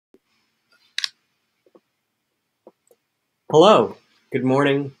Hello, good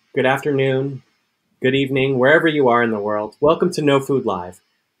morning, good afternoon, good evening, wherever you are in the world. Welcome to KnowFood Live.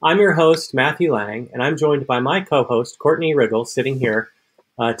 I'm your host, Matthew Lang, and I'm joined by my co-host, Courtney Riggle, sitting here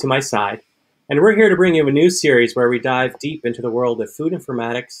to my side. And we're here to bring you a new series where we dive deep into the world of food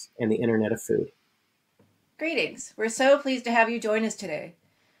informatics and the Internet of Food. Greetings. We're so pleased to have you join us today.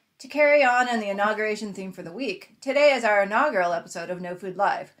 To carry on the inauguration theme for the week, today is our inaugural episode of KnowFood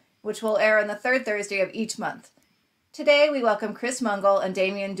Live, which will air on the third Thursday of each month. Today, we welcome Chris Mungall and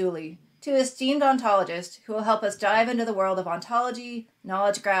Damion Dooley, two esteemed ontologists who will help us dive into the world of ontology,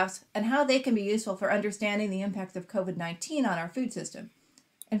 knowledge graphs, and how they can be useful for understanding the impacts of COVID-19 on our food system.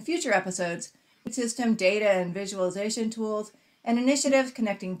 In future episodes, food system data and visualization tools, and initiatives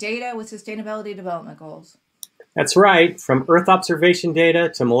connecting data with sustainability development goals. That's right, from Earth observation data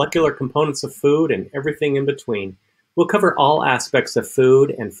to molecular components of food and everything in between. We'll cover all aspects of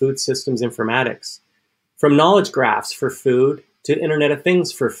food and food systems informatics. From knowledge graphs for food to Internet of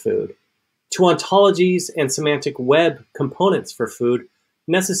Things for food, to ontologies and semantic web components for food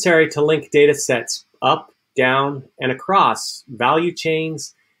necessary to link data sets up, down, and across value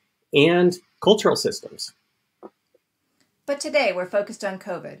chains and cultural systems. But today we're focused on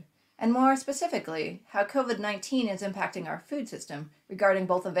COVID, and more specifically, how COVID-19 is impacting our food system regarding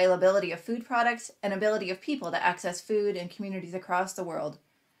both availability of food products and ability of people to access food in communities across the world.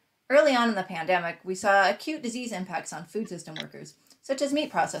 Early on in the pandemic, we saw acute disease impacts on food system workers, such as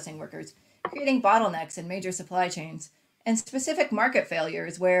meat processing workers, creating bottlenecks in major supply chains, and specific market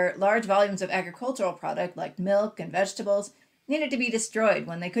failures where large volumes of agricultural product like milk and vegetables needed to be destroyed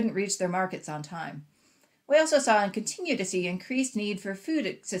when they couldn't reach their markets on time. We also saw and continue to see increased need for food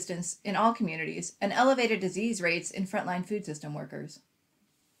assistance in all communities and elevated disease rates in frontline food system workers.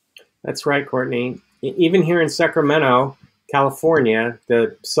 That's right, Courtney. Even here in Sacramento, California,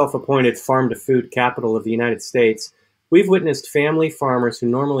 the self-appointed farm-to-food capital of the United States, we've witnessed family farmers who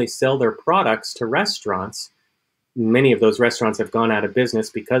normally sell their products to restaurants. Many of those restaurants have gone out of business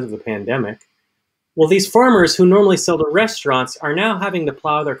because of the pandemic. Well, these farmers who normally sell to restaurants are now having to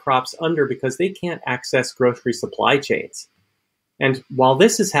plow their crops under because they can't access grocery supply chains. And while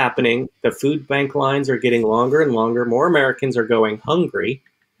this is happening, the food bank lines are getting longer and longer. More Americans are going hungry,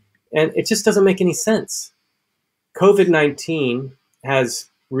 and it just doesn't make any sense. COVID-19 has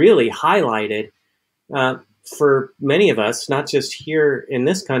really highlighted for many of us, not just here in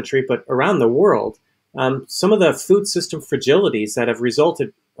this country, but around the world, some of the food system fragilities that have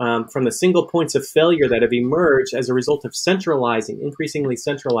resulted from the single points of failure that have emerged as a result of increasingly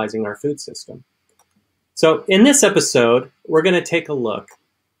centralizing our food system. So in this episode, we're going to take a look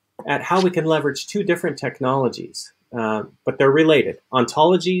at how we can leverage two different technologies, but they're related,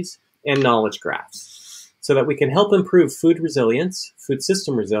 ontologies and knowledge graphs, so that we can help improve food resilience, food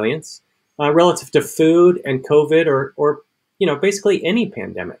system resilience, relative to food and COVID or basically any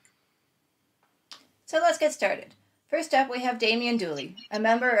pandemic. So let's get started. First up, we have Damion Dooley, a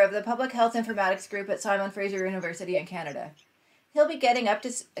member of the Public Health Informatics Group at Simon Fraser University in Canada. He'll be getting up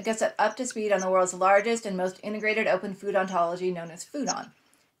to speed on the world's largest and most integrated open food ontology known as FoodOn.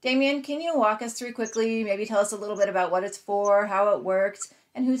 Damion, can you walk us through quickly, maybe tell us a little bit about what it's for, how it works,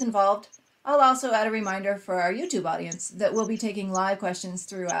 and who's involved? I'll also add a reminder for our YouTube audience that we'll be taking live questions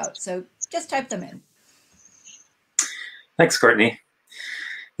throughout, so just type them in. Thanks, Courtney.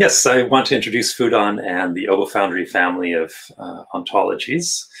 Yes, I want to introduce FoodOn and the OvoFoundry family of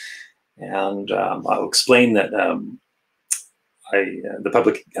ontologies. And I'll explain that the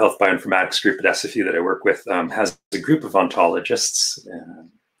Public Health Bioinformatics group at SFU that I work with has a group of ontologists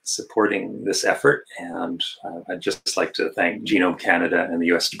supporting this effort. And I'd just like to thank Genome Canada and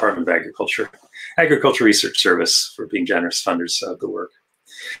the US Department of Agriculture Research Service for being generous funders of the work.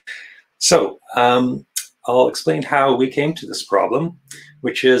 So I'll explain how we came to this problem,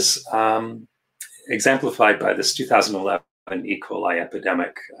 which is exemplified by this 2011 E. coli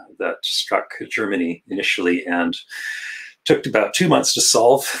epidemic that struck Germany initially and took about 2 months to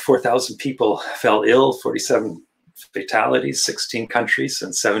solve. 4,000 people fell ill, 47 fatalities, 16 countries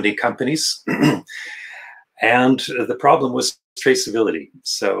and 70 companies. And the problem was traceability.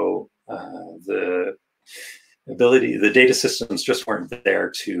 So the data systems just weren't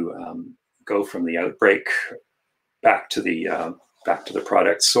there to go from the outbreak back to the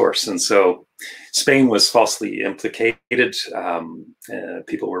product source. And so Spain was falsely implicated.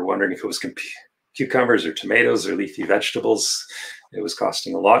 People were wondering if it was cucumbers or tomatoes or leafy vegetables. It was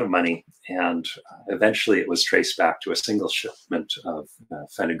costing a lot of money. And eventually it was traced back to a single shipment of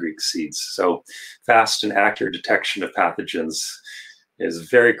fenugreek seeds. So fast and accurate detection of pathogens is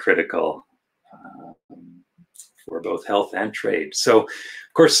very critical for both health and trade. So,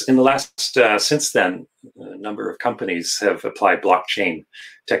 of course, in the last, since then, a number of companies have applied blockchain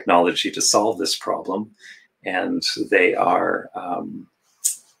technology to solve this problem. And they are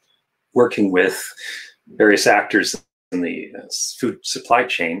working with various actors in the food supply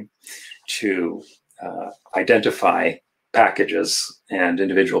chain to identify packages and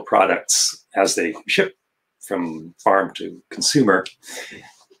individual products as they ship from farm to consumer.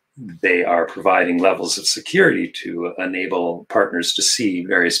 They are providing levels of security to enable partners to see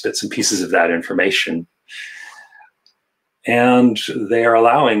various bits and pieces of that information. And they are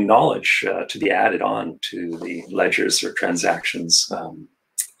allowing knowledge to be added on to the ledgers or transactions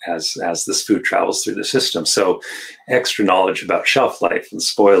as this food travels through the system. So extra knowledge about shelf life and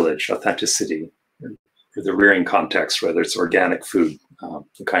spoilage, authenticity, or the rearing context, whether it's organic food,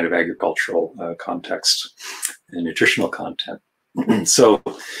 the kind of agricultural context, and nutritional content. So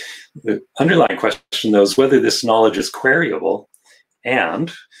the underlying question, though, is whether this knowledge is queryable and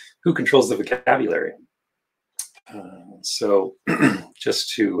who controls the vocabulary. So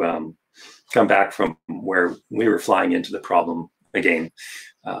just to come back from where we were flying into the problem again,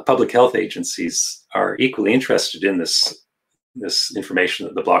 public health agencies are equally interested in this information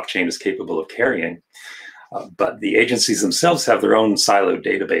that the blockchain is capable of carrying. But the agencies themselves have their own siloed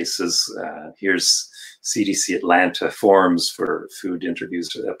databases. Here's CDC Atlanta forums for food interviews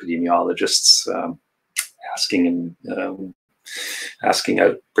with epidemiologists, asking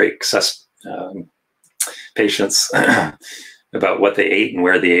outbreak patients about what they ate and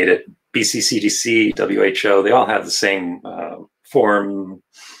where they ate it. BC CDC, WHO, they all have the same form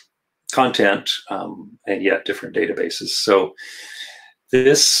content, and yet different databases. So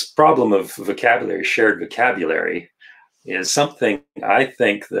this problem of vocabulary, shared vocabulary, is something I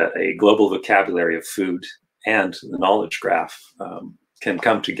think that a global vocabulary of food and the knowledge graph can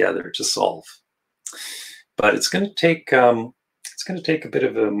come together to solve. But it's going to take a bit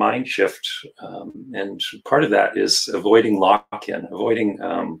of a mind shift, and part of that is avoiding lock-in, avoiding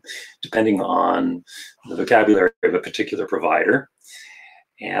depending on the vocabulary of a particular provider.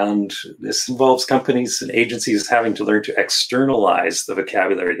 And this involves companies and agencies having to learn to externalize the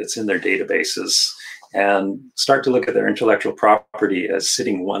vocabulary that's in their databases and start to look at their intellectual property as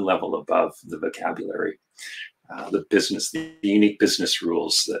sitting one level above the vocabulary, the unique business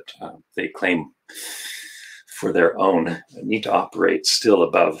rules that they claim for their own need to operate still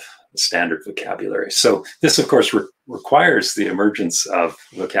above the standard vocabulary. So this, of course, requires the emergence of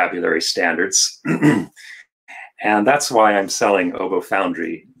vocabulary standards. And that's why I'm selling Obo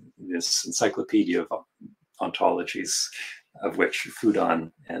Foundry, this encyclopedia of ontologies, of which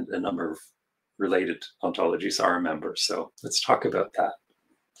FoodOn and a number of related ontologies are a member. So let's talk about that.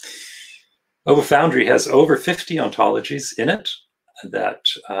 Obo Foundry has over 50 ontologies in it that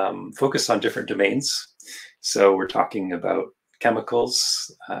focus on different domains. So we're talking about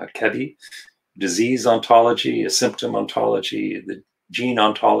chemicals, KEBI, disease ontology, a symptom ontology, the gene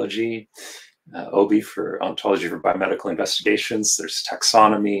ontology, OBI for ontology for biomedical investigations. There's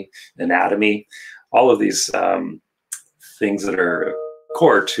taxonomy, anatomy, all of these things that are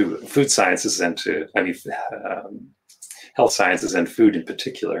core to food sciences and to, health sciences and food in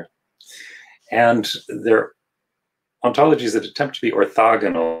particular. And they're ontologies that attempt to be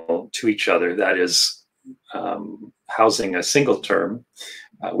orthogonal to each other, that is, housing a single term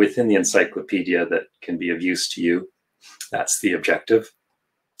within the encyclopedia that can be of use to you. That's the objective.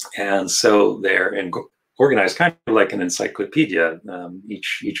 And so they're organized kind of like an encyclopedia.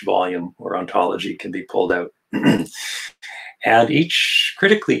 Each volume or ontology can be pulled out. And each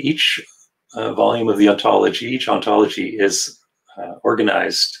volume of the ontology, each ontology is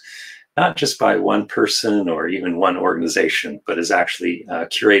organized not just by one person or even one organization, but is actually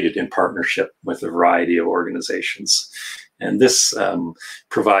curated in partnership with a variety of organizations. And this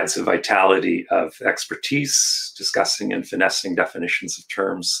provides a vitality of expertise, discussing and finessing definitions of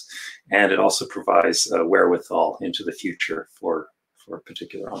terms, and it also provides a wherewithal into the future for a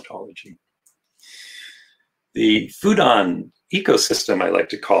particular ontology. The FoodOn ecosystem, I like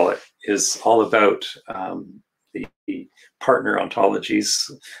to call it, is all about the partner ontologies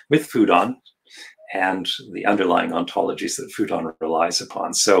with FoodOn and the underlying ontologies that FoodOn relies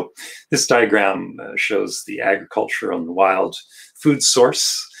upon. So this diagram shows the agriculture and the wild food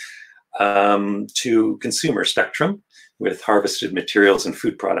source to consumer spectrum with harvested materials and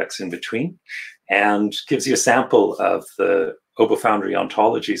food products in between, and gives you a sample of the Obo Foundry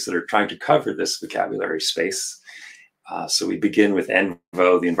ontologies that are trying to cover this vocabulary space. So we begin with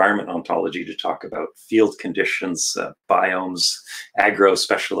ENVO, the environment ontology, to talk about field conditions, biomes, agro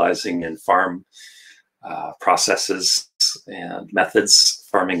specializing in farm processes, and methods,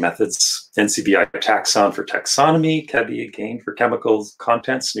 farming methods, NCBI taxon for taxonomy, KEBI again for chemical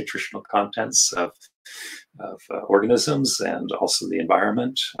contents, nutritional contents of organisms, and also the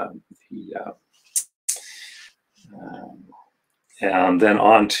environment. And then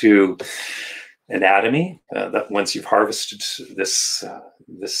on to anatomy. That once you've harvested this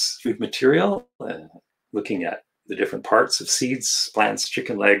food material, looking at the different parts of seeds, plants,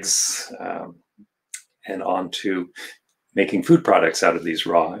 chicken legs, and on to making food products out of these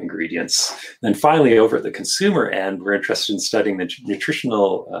raw ingredients. Then finally, over at the consumer end, we're interested in studying the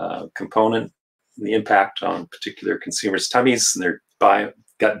nutritional component, the impact on particular consumers' tummies and their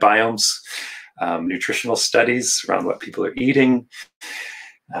gut biomes, nutritional studies around what people are eating,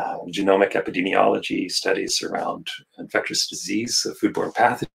 genomic epidemiology studies around infectious disease, foodborne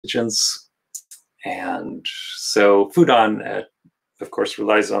pathogens. And so FoodOn, of course,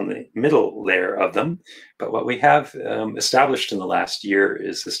 relies on the middle layer of them. But what we have established in the last year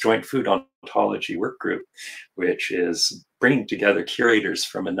is this joint food ontology work group, which is bringing together curators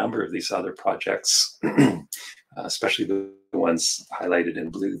from a number of these other projects, especially the ones highlighted in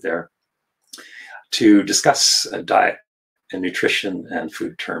blue there, to discuss diet and nutrition and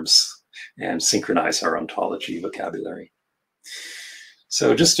food terms and synchronize our ontology vocabulary.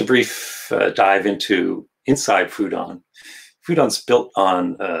 So just a brief dive into inside FoodOn. FoodOn's built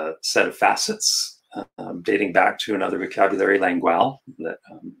on a set of facets dating back to another vocabulary, Langual, that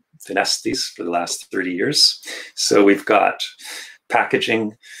finessed these for the last 30 years. So we've got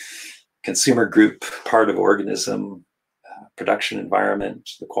packaging, consumer group, part of organism, production environment,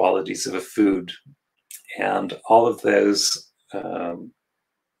 the qualities of a food, and all of those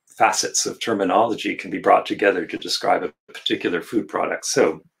facets of terminology can be brought together to describe a particular food product.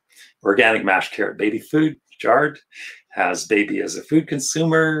 So organic mashed carrot baby food, jarred, has baby as a food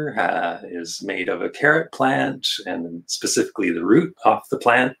consumer, is made of a carrot plant, and specifically the root off the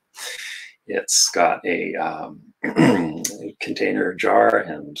plant. It's got a container jar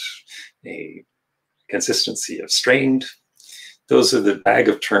and a consistency of strained. Those are the bag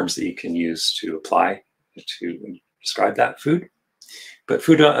of terms that you can use to apply to describe that food. But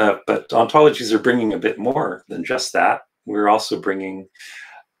ontologies are bringing a bit more than just that. We're also bringing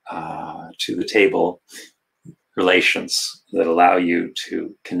to the table relations that allow you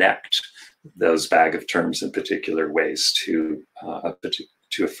to connect those bag of terms in particular ways to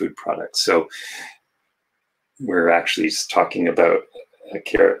a food product. So we're actually talking about a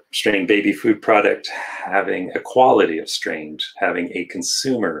carrot strained baby food product having a quality of strained, having a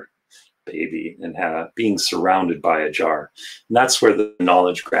consumer baby, and being surrounded by a jar. And that's where the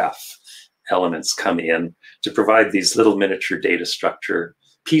knowledge graph elements come in to provide these little miniature data structure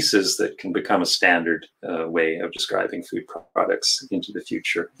pieces that can become a standard way of describing food products into the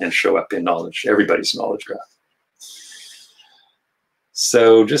future and show up in everybody's knowledge graph.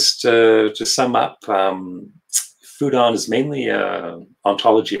 So just to sum up, FoodOn is mainly an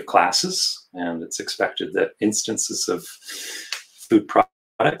ontology of classes, and it's expected that instances of food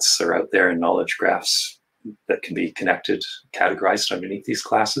products are out there in knowledge graphs that can be connected, categorized underneath these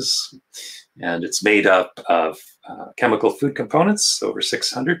classes. And it's made up of chemical food components, over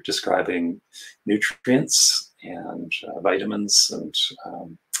 600, describing nutrients and vitamins and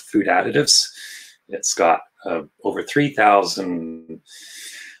food additives. It's got over 3,000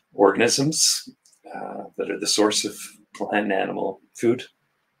 organisms that are the source of plant and animal food,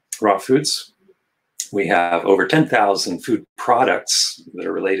 raw foods. We have over 10,000 food products that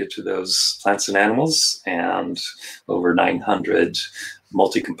are related to those plants and animals, and over 900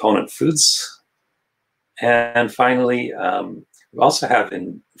 multi-component foods. And finally, we also have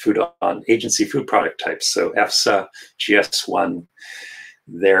in FoodOn agency food product types. So EFSA, GS1,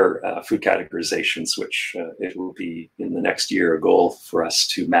 their food categorizations, which it will be in the next year a goal for us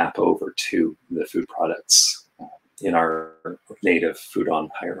to map over to the food products in our native FoodOn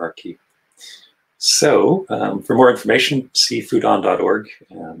hierarchy. So for more information, see foodon.org,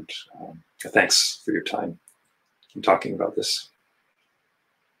 and thanks for your time in talking about this.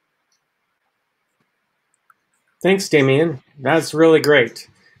 Thanks, Damion. That's really great.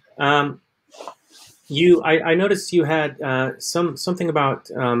 I noticed you had something about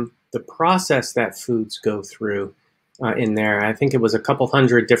the process that foods go through in there. I think it was a couple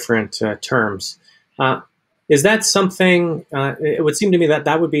hundred different terms. Is that something, it would seem to me that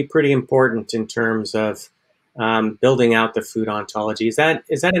that would be pretty important in terms of building out the food ontology. Is that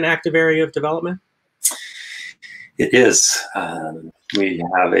an active area of development? It is. We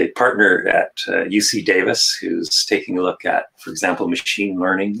have a partner at UC Davis who's taking a look at, for example, machine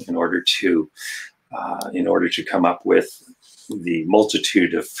learning in order to come up with the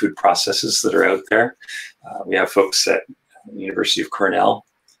multitude of food processes that are out there. We have folks at University of Cornell,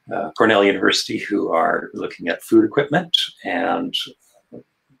 Cornell University, who are looking at food equipment, and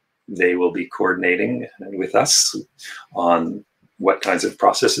they will be coordinating with us on what kinds of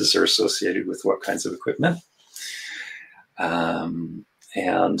processes are associated with what kinds of equipment.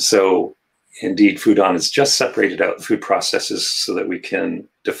 And so indeed, FoodOn has just separated out food processes so that we can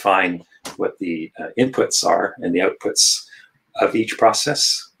define what the inputs are and the outputs of each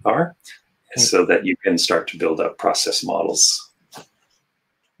process are, so that you can start to build up process models.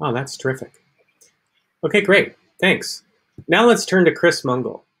 Oh, that's terrific. Okay, great. Thanks. Now let's turn to Chris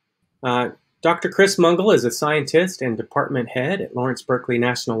Mungall. Dr. Chris Mungall is a scientist and department head at Lawrence Berkeley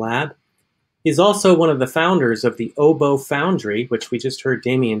National Lab. He's also one of the founders of the OBO Foundry, which we just heard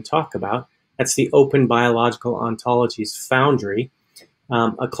Damion talk about. That's the Open Biological Ontologies Foundry,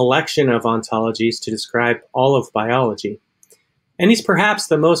 a collection of ontologies to describe all of biology. And he's perhaps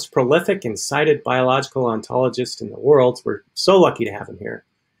the most prolific and cited biological ontologist in the world. We're so lucky to have him here.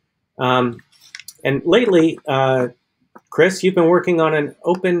 And lately, Chris, you've been working on an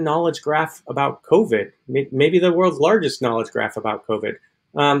open knowledge graph about COVID, maybe the world's largest knowledge graph about COVID.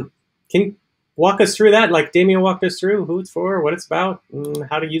 Can you walk us through that, like Damion walked us through, who it's for, what it's about, and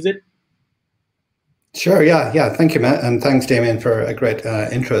how to use it? Sure, yeah. Thank you, Matt, and thanks, Damion, for a great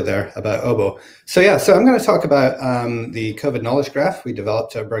intro there about OBO. So I'm going to talk about the COVID knowledge graph we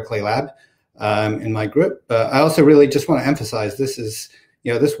developed at Berkeley Lab in my group. But I also really just want to emphasize this is,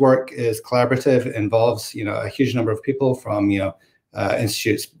 this work is collaborative, involves, a huge number of people from,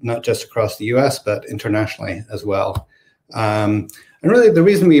 institutes, not just across the US, but internationally as well. And really, the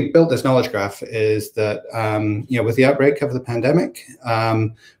reason we built this knowledge graph is that, with the outbreak of the pandemic,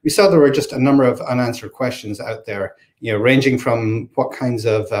 we saw there were just a number of unanswered questions out there, ranging from what kinds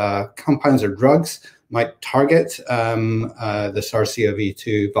of compounds or drugs might target the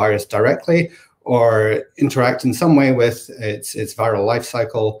SARS-CoV-2 virus directly, or interact in some way with its viral life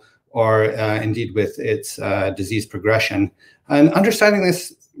cycle, or indeed with its disease progression. And understanding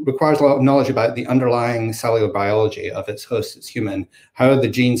this requires a lot of knowledge about the underlying cellular biology of its host, its human, how the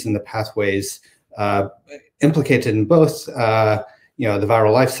genes and the pathways implicated in both the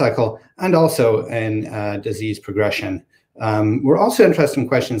viral life cycle and also in disease progression. We're also interested in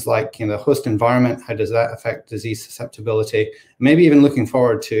questions like the host environment, how does that affect disease susceptibility, maybe even looking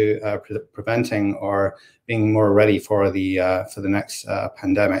forward to preventing or being more ready for the next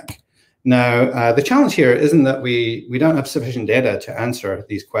pandemic. Now, the challenge here isn't that we don't have sufficient data to answer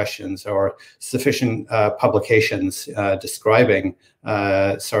these questions or sufficient publications describing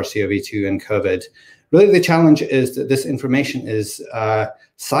SARS-CoV-2 and COVID. Really, the challenge is that this information is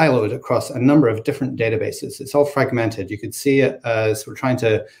siloed across a number of different databases. It's all fragmented. You could see it as we're trying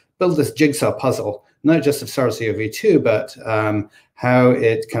to build this jigsaw puzzle, not just of SARS-CoV-2, but how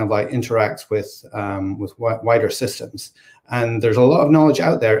it kind of like interacts with wider systems. And there's a lot of knowledge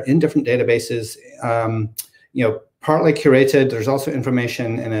out there in different databases, partly curated. There's also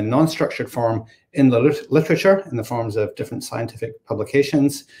information in a non-structured form in the literature, in the forms of different scientific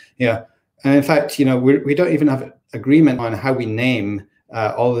publications. And in fact, we don't even have agreement on how we name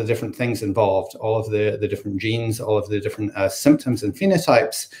all the different things involved, all of the different genes, all of the different symptoms and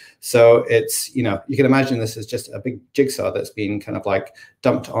phenotypes. So it's, you can imagine this is just a big jigsaw that's been kind of like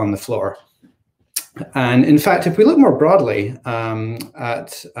dumped on the floor. And in fact, if we look more broadly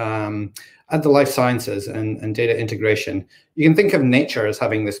at the life sciences and data integration, you can think of nature as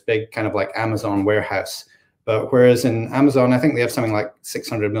having this big kind of like Amazon warehouse. But whereas in Amazon, I think they have something like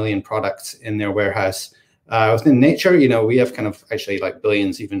 600 million products in their warehouse. Within nature, we have kind of actually like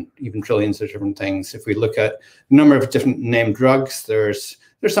billions, even trillions of different things. If we look at the number of different named drugs, there's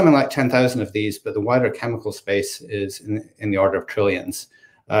something like 10,000 of these, but the wider chemical space is in the order of trillions.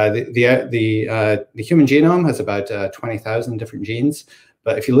 The human genome has about 20,000 different genes,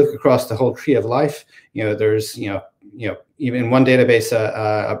 but if you look across the whole tree of life, there's even in one database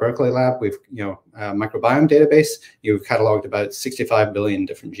at Berkeley Lab, we've a microbiome database. You've cataloged about 65 billion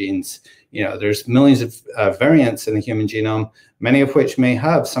different genes. There's millions of variants in the human genome, many of which may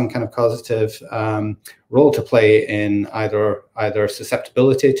have some kind of causative role to play in either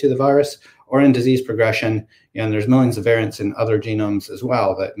susceptibility to the virus or in disease progression. And there's millions of variants in other genomes as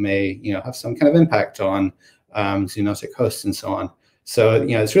well that may have some kind of impact on zoonotic hosts and so on. So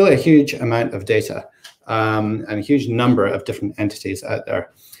it's really a huge amount of data and a huge number of different entities out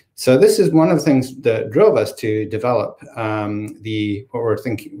there. So this is one of the things that drove us to develop what we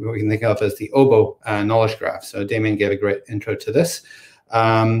can think of as the OBO knowledge graph. So Damion gave a great intro to this.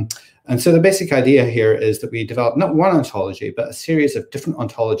 And so the basic idea here is that we develop not one ontology, but a series of different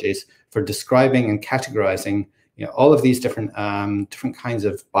ontologies for describing and categorizing all of these different kinds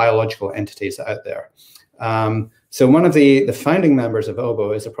of biological entities out there. So one of the founding members of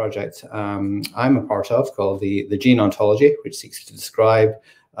OBO is a project I'm a part of called the Gene Ontology, which seeks to describe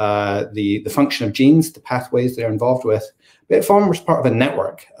the function of genes, the pathways they're involved with. But it forms part of a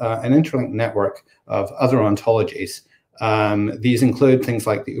network, an interlinked network of other ontologies. These include things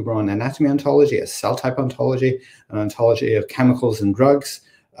like the Uberon anatomy ontology, a cell type ontology, an ontology of chemicals and drugs,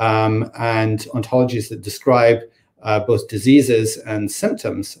 and ontologies that describe both diseases and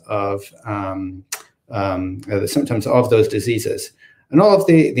symptoms of the symptoms of those diseases. And all of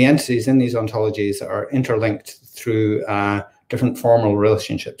the entities in these ontologies are interlinked through different formal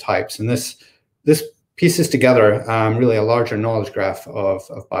relationship types. And this pieces together really a larger knowledge graph of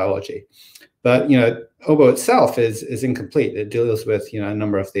biology. But OBO itself is incomplete. It deals with a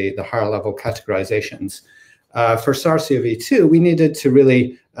number of the higher level categorizations. For SARS-CoV-2, we needed to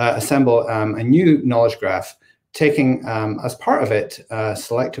really assemble a new knowledge graph, taking as part of it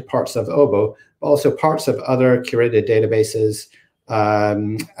selected parts of OBO, but also parts of other curated databases,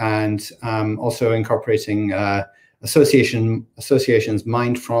 and also incorporating associations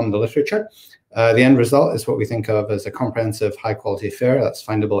mined from the literature. The end result is what we think of as a comprehensive, high-quality, fair, that's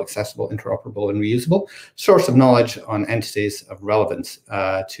findable, accessible, interoperable, and reusable source of knowledge on entities of relevance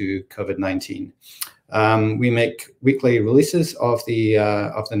to COVID-19. We make weekly releases of the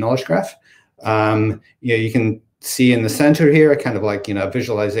knowledge graph. You can see in the center here, kind of like a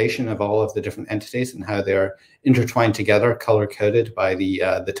visualization of all of the different entities and how they're intertwined together, color-coded by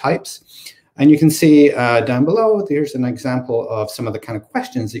the types. And you can see down below, here's an example of some of the kind of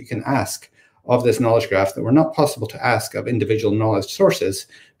questions that you can ask of this knowledge graph that were not possible to ask of individual knowledge sources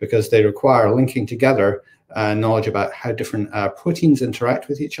because they require linking together knowledge about how different proteins interact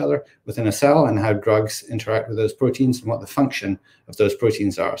with each other within a cell and how drugs interact with those proteins and what the function of those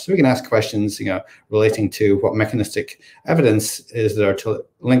proteins are. So we can ask questions, relating to what mechanistic evidence is there to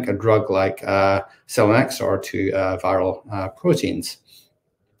link a drug like selinexor to viral proteins.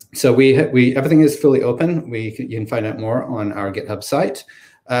 So everything is fully open. You can find out more on our GitHub site.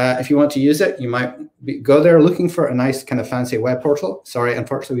 If you want to use it, you might go there looking for a nice kind of fancy web portal. Sorry,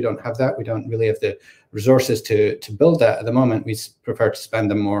 unfortunately, we don't have that. We don't really have the resources to build that at the moment. We prefer to spend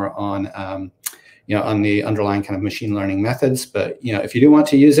them more on, on the underlying kind of machine learning methods. But, if you do want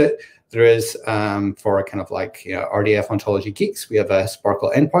to use it, there is for kind of like RDF ontology geeks, we have a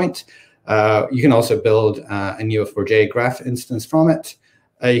Sparkle endpoint. You can also build a Neo4j graph instance from it.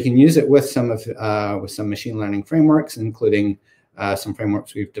 You can use it with some machine learning frameworks, including some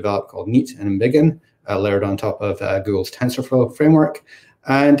frameworks we've developed called Neat and Embiggen, layered on top of Google's TensorFlow framework.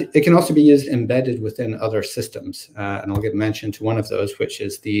 And it can also be used embedded within other systems. And I'll give mention to one of those, which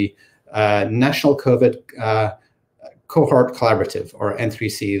is the National COVID Cohort Collaborative, or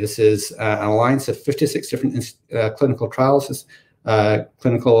N3C. This is an alliance of 56 different clinical trials,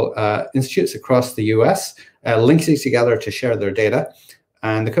 clinical institutes across the US, linking together to share their data.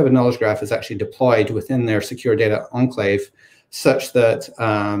 And the COVID knowledge graph is actually deployed within their secure data enclave, such that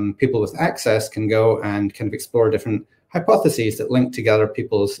people with access can go and kind of explore different hypotheses that link together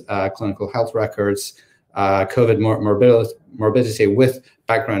people's clinical health records, COVID morbidity with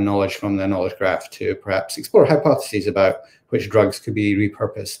background knowledge from the knowledge graph to perhaps explore hypotheses about which drugs could be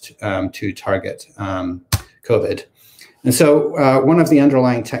repurposed to target COVID. And so one of the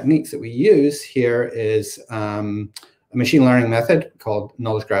underlying techniques that we use here is a machine learning method called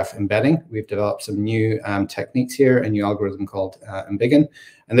knowledge graph embedding. We've developed some new techniques here, a new algorithm called Embiggen.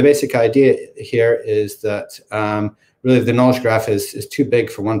 And the basic idea here is that really the knowledge graph is too big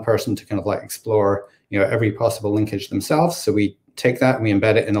for one person to kind of like explore every possible linkage themselves. So we take that and we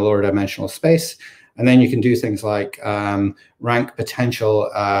embed it in a lower dimensional space. And then you can do things like rank potential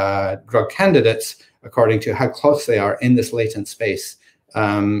drug candidates according to how close they are in this latent space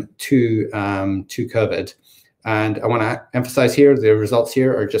to COVID. And I want to emphasize here, the results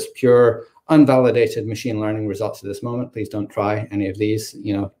here are just pure, unvalidated machine learning results at this moment. Please don't try any of these.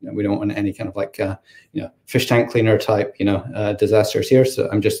 We don't want any kind of like, fish tank cleaner type, disasters here. So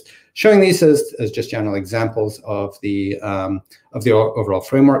I'm just showing these as just general examples of the overall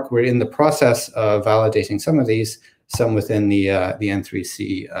framework. We're in the process of validating some of these, some within the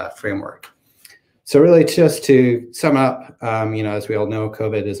N3C framework. So really, just to sum up, as we all know,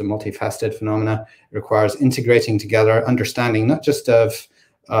 COVID is a multifaceted phenomena. It requires integrating together understanding not just of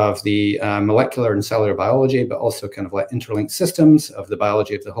the molecular and cellular biology, but also kind of like interlinked systems of the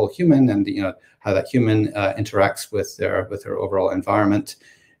biology of the whole human and how that human interacts with their overall environment.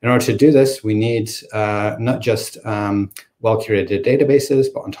 In order to do this, we need not just well-curated databases,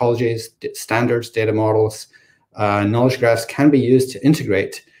 but ontologies, standards, data models. Knowledge graphs can be used to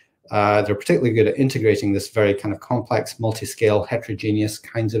integrate. They're particularly good at integrating this very kind of complex, multi-scale, heterogeneous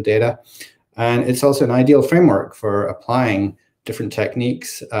kinds of data. And it's also an ideal framework for applying different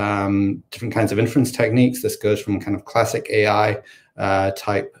techniques, different kinds of inference techniques. This goes from kind of classic AI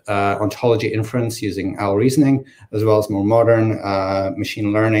type ontology inference using owl reasoning, as well as more modern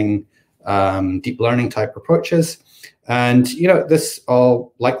machine learning, deep learning type approaches. And this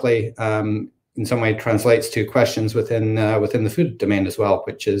all likely in some way translates to questions within the food domain as well,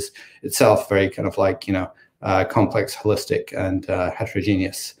 which is itself very kind of like complex, holistic, and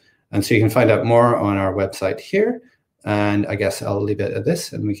heterogeneous. And so you can find out more on our website here. And I guess I'll leave it at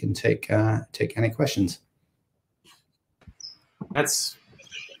this, and we can take any questions. That's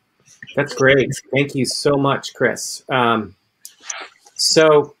great. Thank you so much, Chris.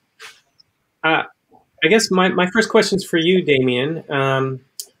 So I guess my first question is for you, Damion.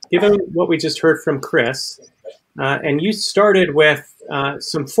 Given what we just heard from Chris, and you started with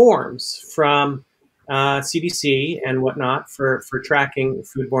some forms from CDC and whatnot for tracking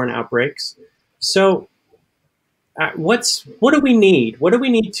foodborne outbreaks. So what do we need? What do we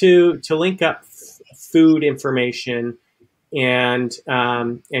need to link up food information and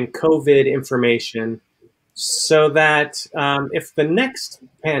COVID information so that if the next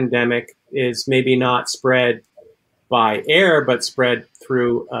pandemic is maybe not spread by air but spread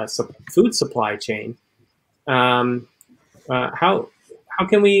through food supply chain, how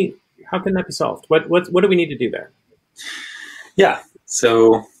can that be solved? What do we need to do there? Yeah,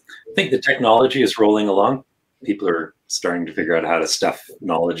 so I think the technology is rolling along. People are starting to figure out how to stuff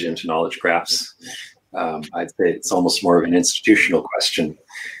knowledge into knowledge graphs. I'd say it's almost more of an institutional question.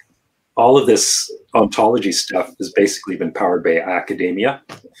 All of this ontology stuff has basically been powered by academia,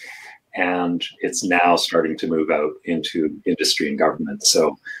 and it's now starting to move out into industry and government.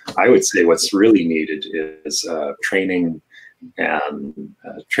 So I would say what's really needed is training and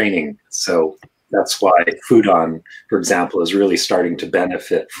training. So that's why FoodOn, for example, is really starting to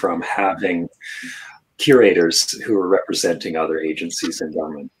benefit from having curators who are representing other agencies in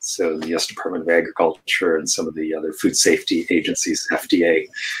government. So the U.S. Department of Agriculture and some of the other food safety agencies, FDA,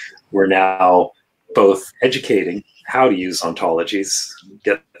 we're now both educating how to use ontologies,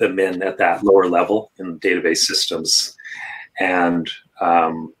 get them in at that lower level in database systems, and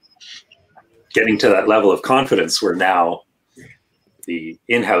getting to that level of confidence where now the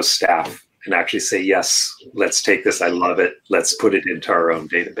in-house staff can actually say, yes, let's take this, I love it, let's put it into our own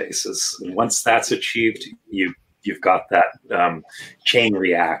databases. And once that's achieved, you've got that chain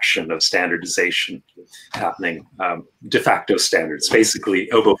reaction of standardization happening. De facto standards,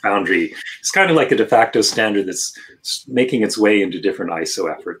 basically Obo Foundry is kind of like a de facto standard that's making its way into different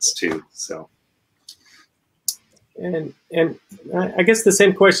ISO efforts too. So, and I guess the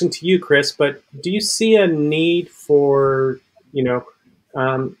same question to you, Chris, but do you see a need for,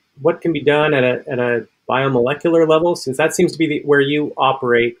 what can be done at a biomolecular level, since that seems to be where you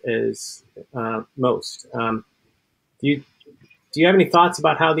operate as most? Do you have any thoughts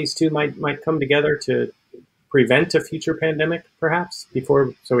about how these two might come together to prevent a future pandemic, perhaps,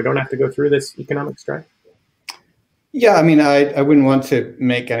 so we don't have to go through this economic strife? Yeah, I mean, I wouldn't want to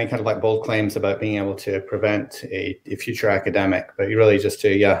make any kind of like bold claims about being able to prevent a future academic, but really just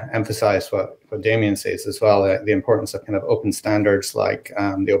to emphasize what Damion says as well, the importance of kind of open standards like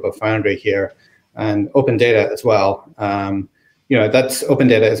the Obo Foundry here, and open data as well. That's open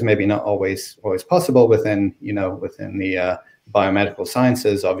data is maybe not always possible within the biomedical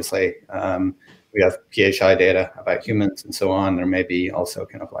sciences. Obviously, we have PHI data about humans and so on. There may be also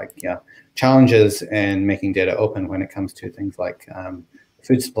kind of like challenges in making data open when it comes to things like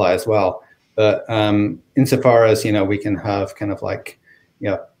food supply as well. But insofar as we can have kind of like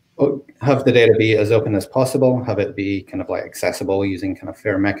have the data be as open as possible, have it be kind of like accessible using kind of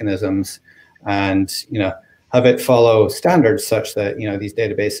fair mechanisms, and have it follow standards such that these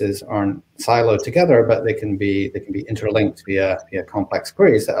databases aren't siloed together, but they can be interlinked via complex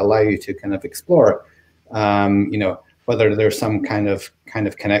queries that allow you to kind of explore whether there's some kind of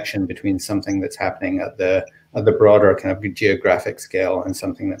connection between something that's happening at the broader kind of geographic scale and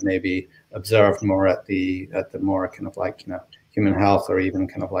something that may be observed more at the more kind of like human health, or even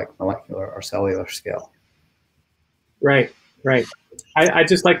kind of like molecular or cellular scale. Right. I'd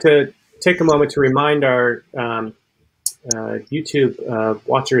just like to take a moment to remind our YouTube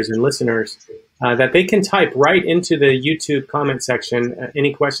watchers and listeners that they can type right into the YouTube comment section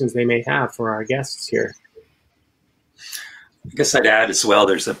any questions they may have for our guests here. I guess I'd add as well,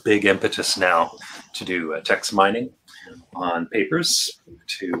 there's a big impetus now to do text mining on papers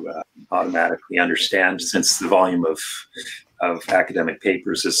to automatically understand, since the volume of academic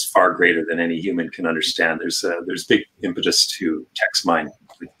papers is far greater than any human can understand. There's big impetus to text mine.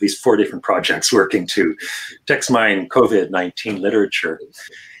 At least 4 different projects working to text mine COVID-19 literature.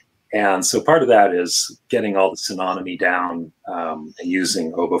 And so part of that is getting all the synonymy down and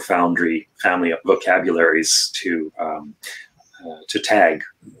using OboFoundry family of vocabularies to tag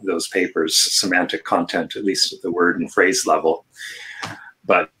those papers' semantic content, at least at the word and phrase level.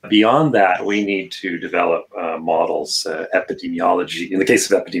 But beyond that, we need to develop models, epidemiology. In the case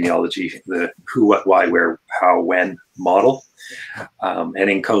of epidemiology, the who, what, why, where, how, when model, and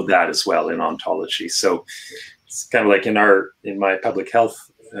encode that as well in ontology. So it's kind of like in my public health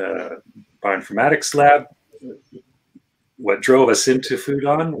bioinformatics lab, what drove us into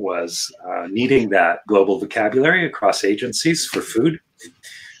FoodOn was needing that global vocabulary across agencies for food.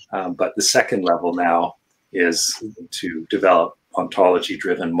 But the second level now is to develop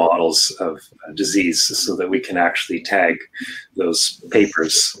ontology-driven models of disease so that we can actually tag those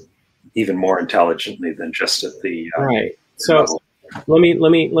papers even more intelligently than just at the right. So level. let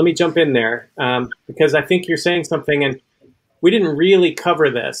me jump in there because I think you're saying something, and we didn't really cover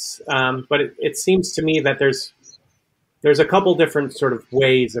this, but it seems to me that there's a couple different sort of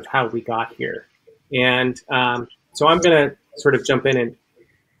ways of how we got here, and so I'm going to sort of jump in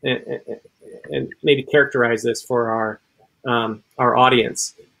and maybe characterize this for our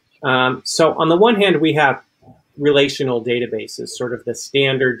audience. So on the one hand, we have relational databases, sort of the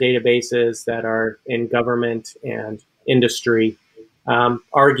standard databases that are in government and industry.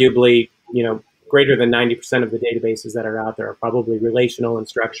 Arguably, greater than 90% of the databases that are out there are probably relational in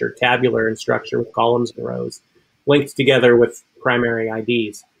structure, tabular in structure with columns and rows, linked together with primary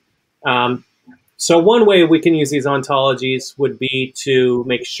IDs. So one way we can use these ontologies would be to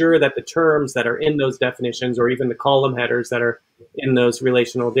make sure that the terms that are in those definitions, or even the column headers that are in those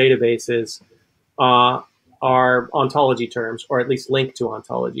relational databases, are ontology terms, or at least linked to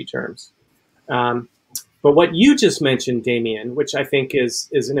ontology terms. But what you just mentioned, Damion, which I think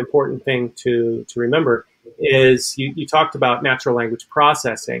is an important thing to remember, is you talked about natural language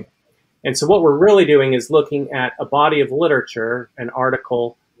processing. And so what we're really doing is looking at a body of literature, an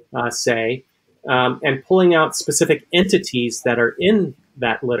article, say, and pulling out specific entities that are in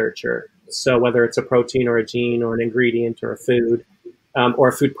that literature. So whether it's a protein or a gene or an ingredient or a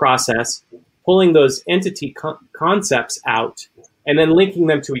food process, pulling those entity concepts out and then linking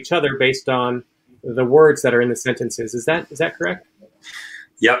them to each other based on the words that are in the sentences. Is that correct?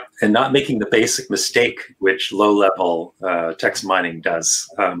 Yep, and not making the basic mistake which low-level text mining does,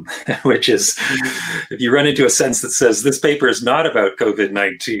 which is if you run into a sentence that says this paper is not about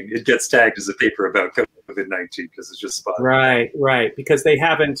COVID-19, it gets tagged as a paper about COVID-19 because it's just spot. Right, because they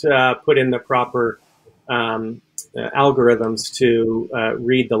haven't put in the proper algorithms to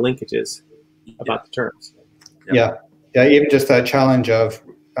read the linkages about the terms. Yeah, even just that challenge of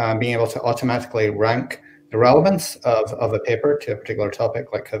being able to automatically rank the relevance of a paper to a particular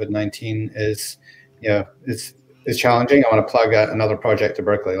topic like COVID-19 is challenging. I want to plug another project at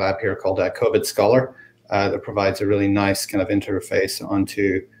Berkeley Lab here called COVID Scholar that provides a really nice kind of interface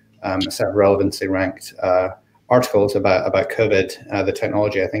onto a set of relevancy ranked articles about COVID. The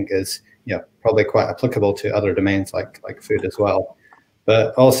technology I think is probably quite applicable to other domains like food as well.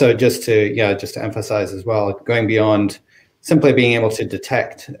 But also just to emphasize as well, going beyond simply being able to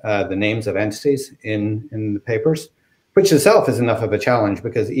detect the names of entities in the papers, which itself is enough of a challenge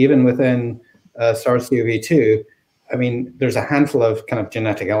because even within SARS-CoV-2, I mean, there's a handful of kind of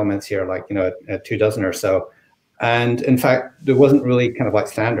genetic elements here, like 24 or so, and in fact, there wasn't really kind of like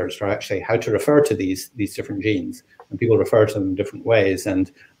standards for actually how to refer to these different genes, and people refer to them in different ways.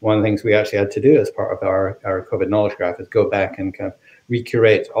 And one of the things we actually had to do as part of our COVID knowledge graph is go back and kind of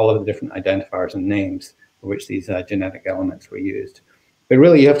recurate all of the different identifiers and names for which these genetic elements were used. But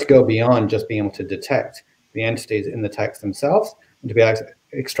really, you have to go beyond just being able to detect the entities in the text themselves and to be able to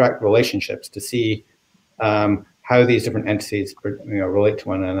extract relationships to see how these different entities relate to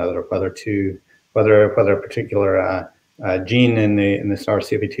one another, whether a particular gene in the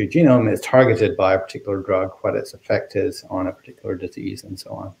SARS-CoV-2 genome is targeted by a particular drug, what its effect is on a particular disease, and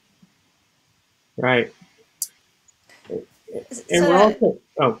so on. Right. And we're also,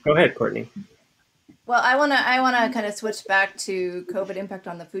 go ahead, Courtney. Well, I wanna kind of switch back to COVID impact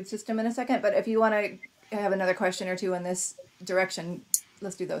on the food system in a second, but if you want to have another question or two in this direction,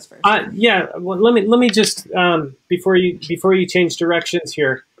 let's do those first. Yeah. Well, let me just before you change directions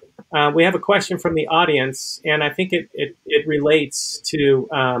here, we have a question from the audience, and I think it relates to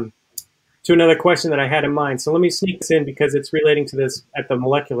another question that I had in mind. So let me sneak this in because it's relating to this at the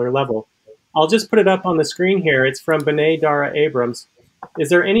molecular level. I'll just put it up on the screen here. It's from B'nai Dara Abrams. Is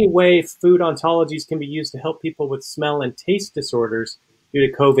there any way food ontologies can be used to help people with smell and taste disorders due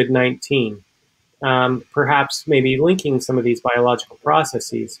to COVID-19? Perhaps maybe linking some of these biological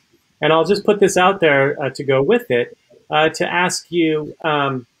processes. And I'll just put this out there to go with it, to ask you,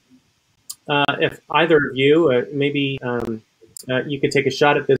 if either of you, maybe you could take a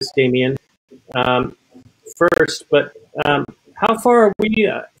shot at this, Damion, first, but how far are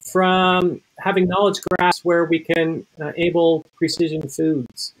we from having knowledge graphs where we can enable precision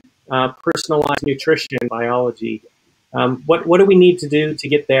foods, personalized nutrition, biology? What do we need to do to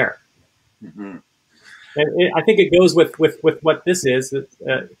get there? Mm-hmm. And I think it goes with what this is,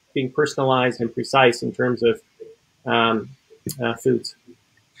 being personalized and precise in terms of foods.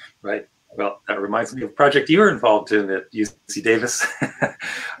 Right. Well, that reminds me of a project you were involved in at UC Davis,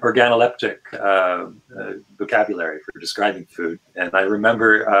 organoleptic vocabulary for describing food. And I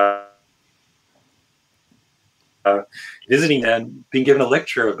remember visiting and being given a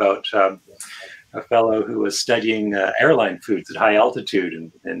lecture about a fellow who was studying airline foods at high altitude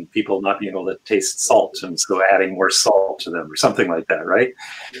and people not being able to taste salt, and so adding more salt to them or something like that, right?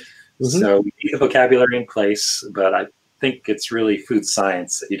 Mm-hmm. So we need a vocabulary in place, but I think it's really food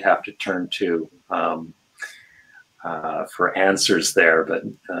science that you'd have to turn to for answers there. But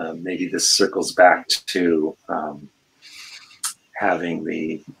maybe this circles back to having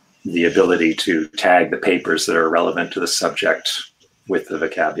the ability to tag the papers that are relevant to the subject with the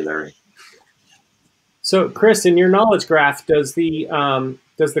vocabulary. So, Chris, in your knowledge graph, does the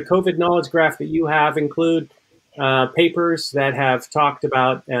COVID knowledge graph that you have include papers that have talked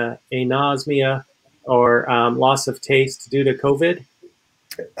about anosmia or loss of taste due to COVID?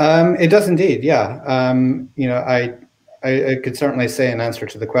 It does indeed, yeah. You know, I could certainly say in answer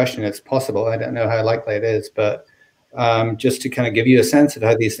to the question, it's possible. I don't know how likely it is, but just to kind of give you a sense of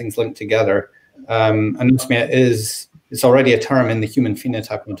how these things link together, anosmia it's already a term in the human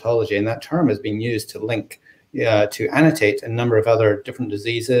phenotype ontology, and that term is being used to link, to annotate a number of other different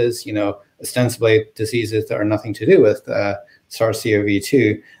diseases, you know, ostensibly diseases that are nothing to do with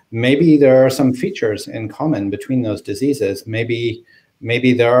SARS-CoV-2. Maybe there are some features in common between those diseases. Maybe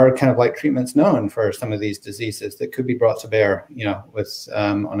there are kind of like treatments known for some of these diseases that could be brought to bear, you know, with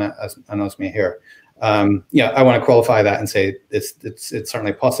anosmia here. Yeah, I want to qualify that and say it's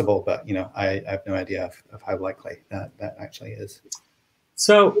certainly possible, but you know, I have no idea of how likely that actually is.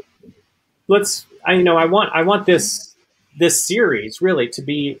 So I want this series really to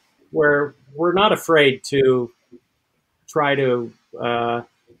be where we're not afraid to try to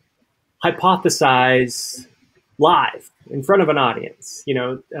hypothesize live in front of an audience. You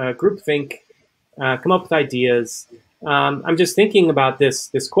know, groupthink, come up with ideas. I'm just thinking about this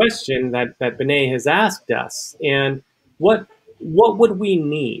question that Benet has asked us, and what would we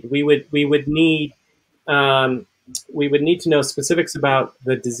need? We would need to know specifics about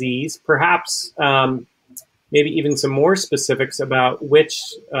the disease, perhaps maybe even some more specifics about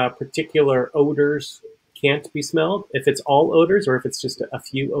which particular odors can't be smelled, if it's all odors or if it's just a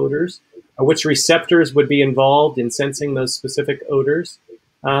few odors, or which receptors would be involved in sensing those specific odors.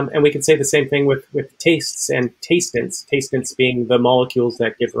 And we can say the same thing with tastes and tastants, tastants being the molecules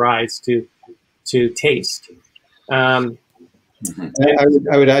that give rise to taste. I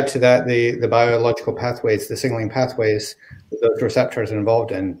would add to that the biological pathways, the signaling pathways that those receptors are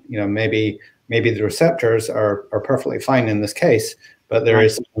involved in. You know, maybe the receptors are perfectly fine in this case, but there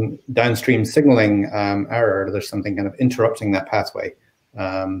is some downstream signaling error. There's something kind of interrupting that pathway.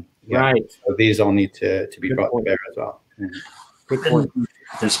 Yeah, right. So these all need to be brought to bear as well. Good point.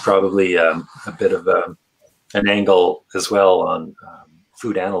 There's probably a bit of an angle as well on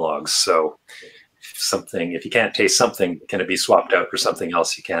food analogs. So if you can't taste something, can it be swapped out for something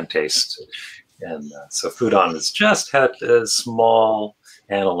else you can taste? And so FoodOn has just had a small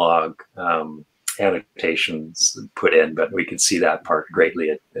analog annotations put in, but we can see that part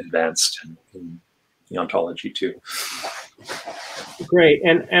greatly advanced in the ontology too. Great,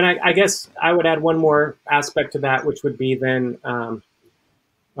 and I guess I would add one more aspect to that, which would be then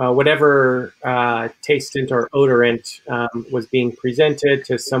whatever tastant or odorant was being presented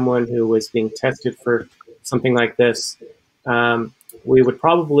to someone who was being tested for something like this, we would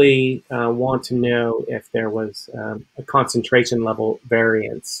probably want to know if there was a concentration level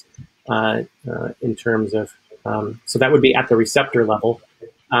variance in terms of, so that would be at the receptor level.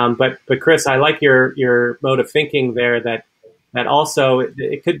 But Chris, I like your mode of thinking there that also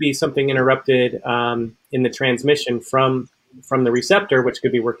it could be something interrupted in the transmission from the receptor, which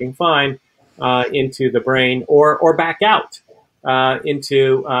could be working fine, into the brain or back out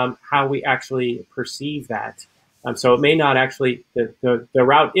into how we actually perceive that. So it may not actually, the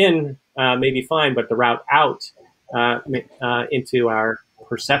route in may be fine, but the route out into our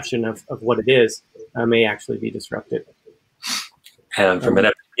perception of what it is may actually be disrupted. And from an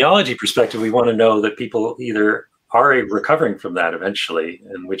epidemiology perspective, we want to know that people either are recovering from that eventually,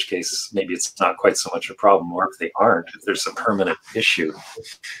 in which case maybe it's not quite so much a problem, or if they aren't, if there's a permanent issue,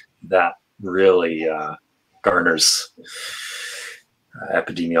 that really garners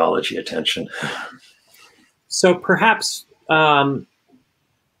epidemiology attention. So perhaps, you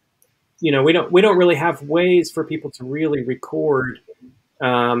know, we don't really have ways for people to really record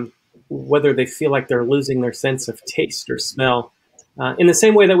whether they feel like they're losing their sense of taste or smell. In the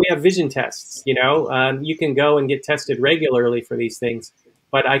same way that we have vision tests, you know, you can go and get tested regularly for these things,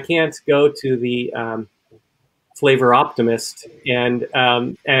 but I can't go to the flavor optimist and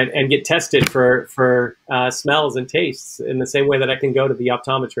get tested for smells and tastes in the same way that I can go to the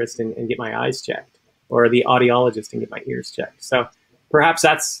optometrist and get my eyes checked, or the audiologist and get my ears checked. So perhaps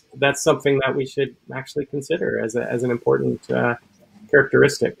that's something that we should actually consider as an important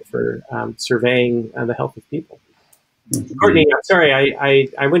characteristic for surveying the health of people. Courtney, I'm sorry,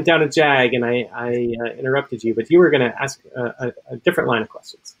 I went down a jag and I interrupted you, but you were going to ask a different line of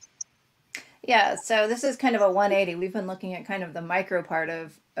questions. Yeah, so this is kind of a 180. We've been looking at kind of the micro part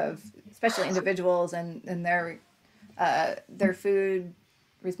of especially individuals and their food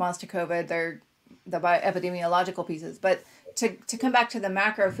response to COVID, the epidemiological pieces. But to come back to the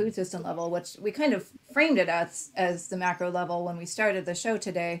macro food system level, which we kind of framed it as the macro level when we started the show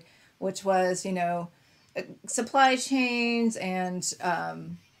today, which was, you know, supply chains and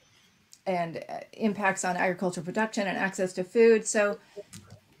impacts on agricultural production and access to food. So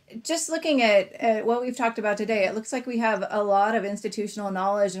just looking at what we've talked about today, it looks like we have a lot of institutional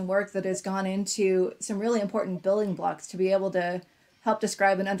knowledge and work that has gone into some really important building blocks to be able to help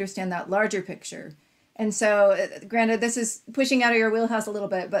describe and understand that larger picture. And so, granted, this is pushing out of your wheelhouse a little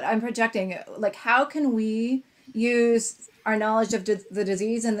bit, but I'm projecting, like, how can we use our knowledge of the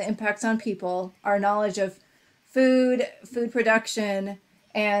disease and the impacts on people, our knowledge of food production,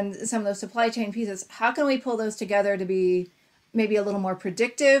 and some of those supply chain pieces, how can we pull those together to be maybe a little more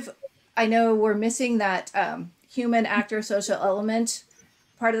predictive? I know we're missing that human actor social element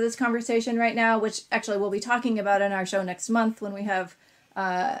part of this conversation right now, which actually we'll be talking about in our show next month when we have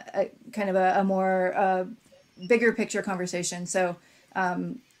a kind of a more bigger picture conversation. So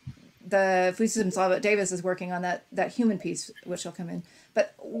the Food Systems Law Davis is working on that human piece, which will come in.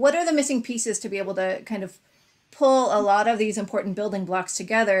 But what are the missing pieces to be able to kind of pull a lot of these important building blocks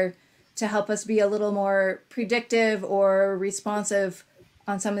together to help us be a little more predictive or responsive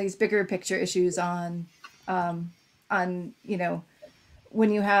on some of these bigger picture issues on you know,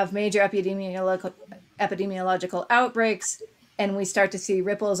 when you have major epidemiological outbreaks and we start to see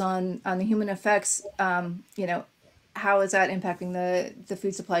ripples on the human effects, you know, how is that impacting the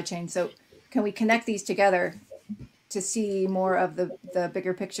food supply chain? So can we connect these together to see more of the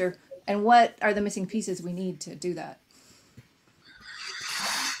bigger picture? And what are the missing pieces we need to do that?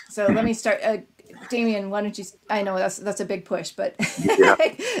 So let me start. Damion, why don't you, I know that's a big push, but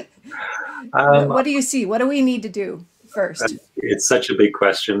Yeah. What do you see? What do we need to do first? It's such a big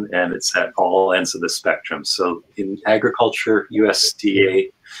question, and it's at all ends of the spectrum. So in agriculture,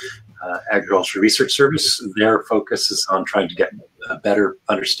 USDA, Agriculture Research Service, their focus is on trying to get a better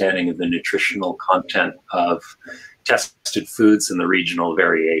understanding of the nutritional content of tested foods and the regional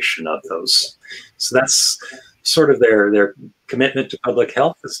variation of those. So that's sort of their commitment to public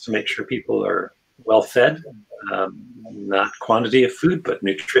health, is to make sure people are well fed, not quantity of food, but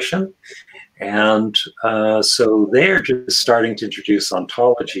nutrition. And so they're just starting to introduce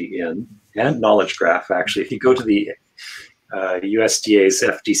ontology in, and knowledge graph, actually. If you go to the USDA's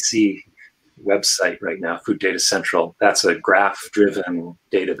FDC website right now, Food Data Central, that's a graph-driven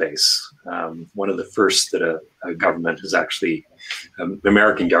database. One of the first that a government has actually,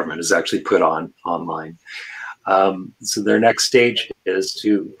 American government has actually put online. So their next stage is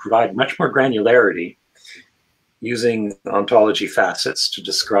to provide much more granularity using ontology facets to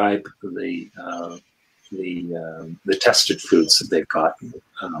describe the tested foods that they've got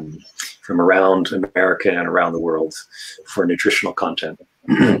from around America and around the world for nutritional content.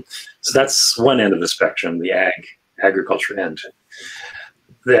 So that's one end of the spectrum, the agriculture end.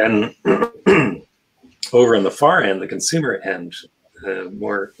 Then over on the far end, the consumer end,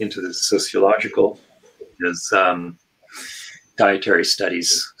 more into the sociological, is dietary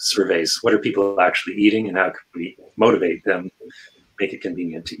studies, surveys. What are people actually eating, and how can we motivate them, make it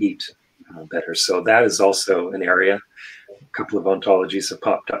convenient to eat better? So that is also an area. A couple of ontologies have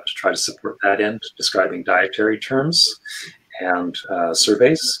popped up to try to support that end, describing dietary terms and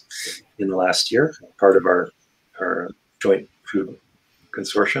surveys in the last year, part of our joint food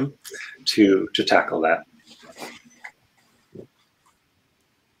consortium to tackle that.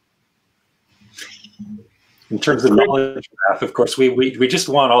 In terms of knowledge graph, of course, we just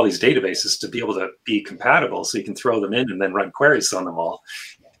want all these databases to be able to be compatible, so you can throw them in and then run queries on them all.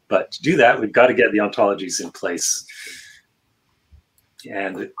 But to do that, we've got to get the ontologies in place.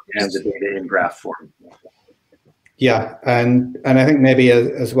 and the data in graph form. Yeah, and I think maybe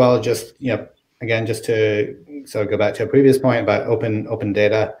as well, just again, just to go back to a previous point about open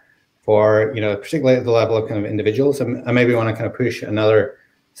data for particularly at the level of kind of individuals, and I maybe want to kind of push another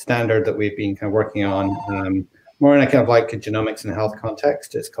standard that we've been kind of working on more in a kind of like a genomics and health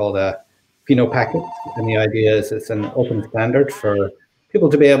context. It's called a phenopacket, and the idea is it's an open standard for people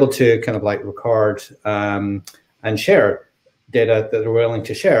to be able to kind of like record and share data that they're willing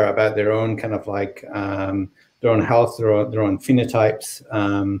to share about their own kind of like their own health, their own phenotypes,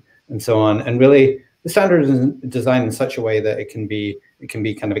 and so on. And really, the standard is designed in such a way that it can be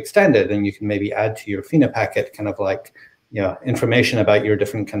kind of extended, and you can maybe add to your phenopacket kind of like information about your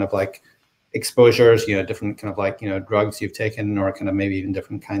different kind of like exposures, different kind of like drugs you've taken, or kind of maybe even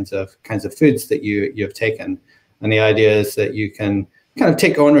different kinds of foods that you've taken. And the idea is that you can kind of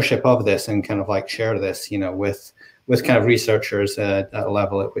take ownership of this and kind of like share this, with kind of researchers at a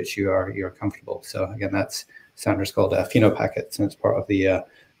level at which you're comfortable. So again, that's standards called phenopackets, and it's part of the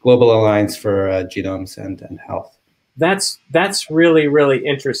Global Alliance for Genomes and Health. That's really, really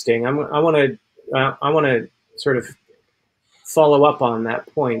interesting. I want to sort of follow up on that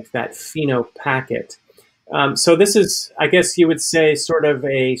point, that phenopacket. So this is, I guess you would say, sort of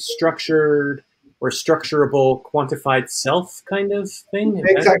a structured or structurable quantified self kind of thing?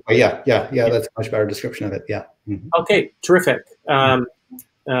 Exactly, yeah, that's a much better description of it, yeah. Mm-hmm. Okay, terrific. Like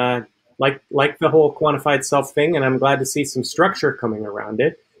the whole quantified self thing, and I'm glad to see some structure coming around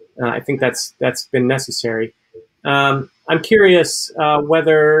it. I think that's been necessary. I'm curious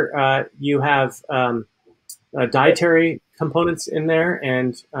whether you have dietary components in there,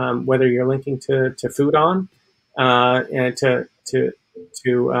 and whether you're linking to FoodOn and to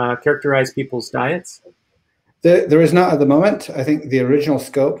characterize people's diets. There is not at the moment. I think the original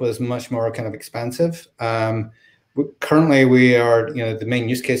scope was much more kind of expansive. Currently, we are, the main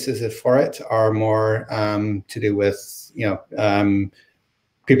use cases for it are more to do with,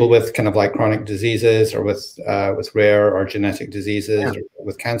 people with kind of like chronic diseases, or with rare or genetic diseases, or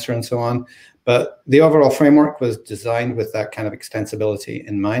with cancer and so on. But the overall framework was designed with that kind of extensibility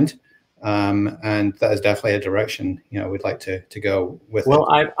in mind. And that is definitely a direction, we'd like to go with. Well,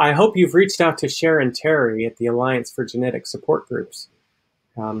 I hope you've reached out to Sharon Terry at the Alliance for Genetic Support Groups.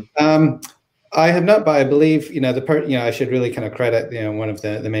 I have not, but I believe, I should really kind of credit, one of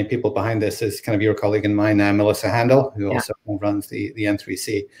the main people behind this is kind of your colleague and mine, Melissa Handel, who also runs the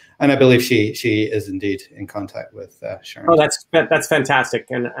N3C. And I believe she is indeed in contact with Sharon. Oh, that's fantastic.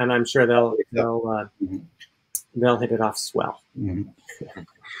 And I'm sure they'll hit it off swell. Mm-hmm.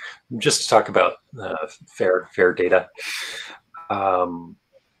 Just to talk about fair data,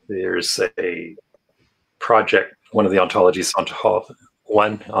 there's a project, one of the ontologies,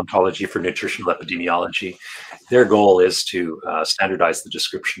 Ontology for Nutritional Epidemiology. Their goal is to standardize the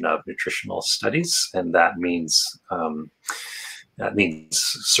description of nutritional studies, and that means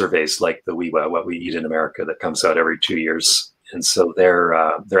surveys like the What We Eat in America that comes out every 2 years. And so they're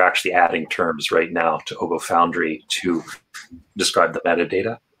actually adding terms right now to Obo Foundry to describe the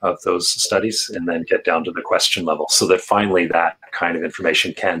metadata of those studies, and then get down to the question level, so that finally that kind of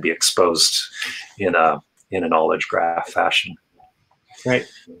information can be exposed in a knowledge graph fashion. Right.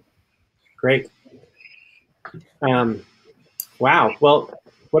 Great. Wow. Well,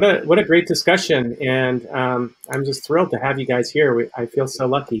 what a great discussion, and I'm just thrilled to have you guys here. I feel so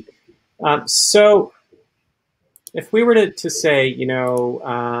lucky. So, if we were to say,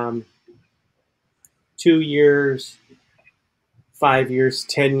 2 years, 5 years,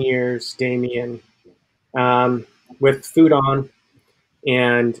 10 years, Damion, with FoodOn,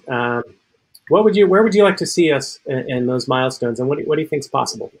 and where would you like to see us in those milestones, and what do you think is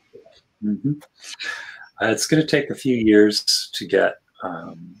possible? Mm-hmm. It's going to take a few years to get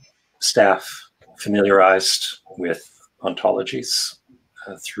staff familiarized with ontologies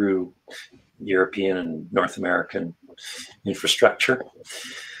through European and North American infrastructure.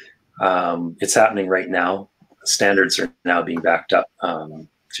 It's happening right now. Standards are now being backed up.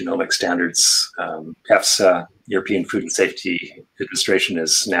 Genomic standards, EFSA, European Food and Safety Administration,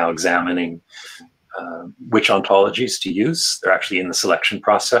 is now examining which ontologies to use. They're actually in the selection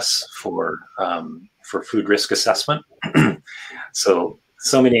process for food risk assessment. So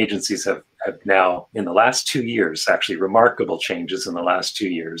many agencies have now, in the last 2 years, actually remarkable changes in the last 2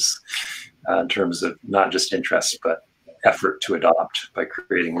 years in terms of not just interest, but effort to adopt by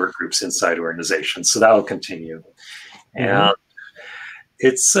creating work groups inside organizations. So that will continue. Mm-hmm. And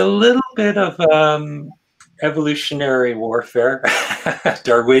it's a little bit of evolutionary warfare,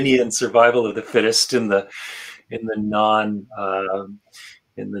 Darwinian survival of the fittest in a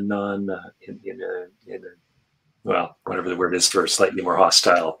well, whatever the word is for slightly more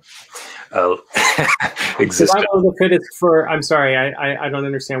hostile existence. Survival of the fittest for, I'm sorry, I don't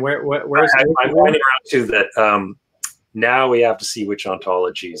understand. Where's I'm pointing around to that now we have to see which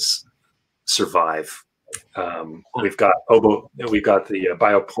ontologies survive. We've got the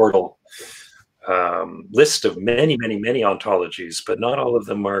bioportal list of many ontologies, but not all of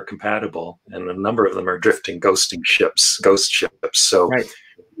them are compatible, and a number of them are drifting, ghost ships. So right.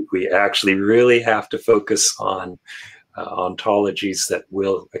 We actually really have to focus on ontologies that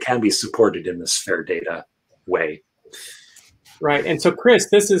can be supported in this fair data way. Right, and so Chris,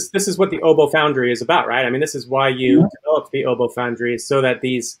 this is what the Obo Foundry is about, right? I mean, this is why you developed the Obo Foundry, so that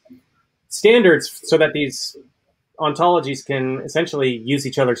these standards, so that these ontologies can essentially use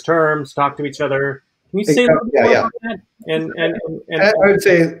each other's terms, talk to each other. Can you say a little bit more about that? And I would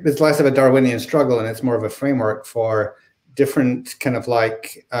say it's less of a Darwinian struggle, and it's more of a framework for different kind of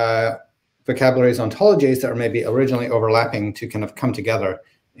like vocabularies, ontologies that are maybe originally overlapping to kind of come together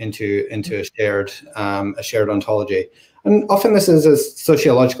into a shared ontology. And often this is as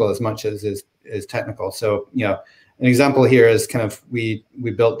sociological as much as is technical. So, you know, an example here is kind of we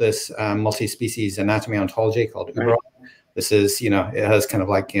built this multi-species anatomy ontology called UBRON. This is, you know, it has kind of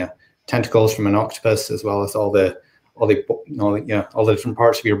like, you know, tentacles from an octopus, as well as all the different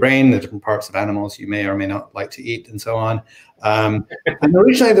parts of your brain, the different parts of animals you may or may not like to eat, and so on. And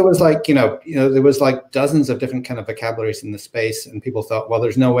originally there was like, there was like dozens of different kind of vocabularies in the space, and people thought, well,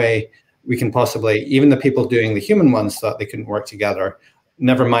 there's no way we can possibly, even the people doing the human ones thought they couldn't work together.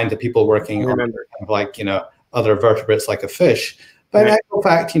 Never mind the people working on kind of like, other vertebrates like a fish. But in actual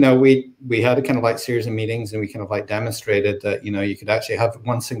fact, we had a kind of like series of meetings, and we kind of like demonstrated that, you could actually have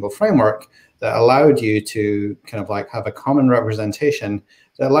one single framework that allowed you to kind of like have a common representation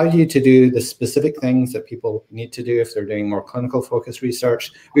that allowed you to do the specific things that people need to do if they're doing more clinical focused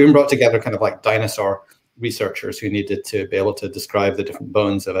research. We even brought together kind of like dinosaur researchers who needed to be able to describe the different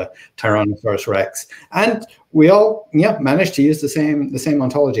bones of a Tyrannosaurus Rex. And we all, managed to use the same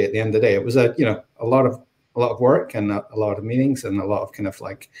ontology at the end of the day. It was a lot of work and a lot of meetings and a lot of kind of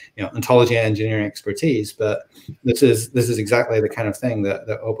like, ontology and engineering expertise. But this is exactly the kind of thing that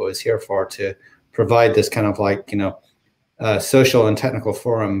Obo is here for, to provide this kind of like, social and technical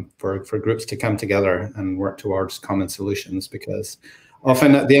forum for groups to come together and work towards common solutions, because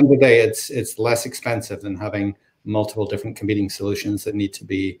often at the end of the day, it's less expensive than having multiple different competing solutions that need to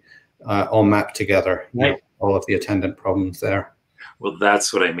be all mapped together, all of the attendant problems there. Well,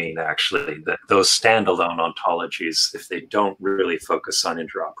 that's what I mean, actually, that those standalone ontologies, if they don't really focus on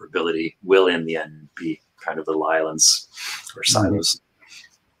interoperability, will in the end be kind of little islands or silos.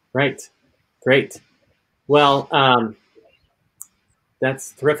 Right. Great. Well,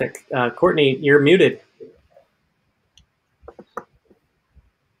 that's terrific. Courtney, you're muted.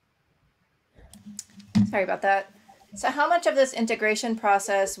 Sorry about that. So how much of this integration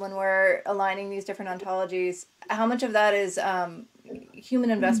process, when we're aligning these different ontologies, how much of that is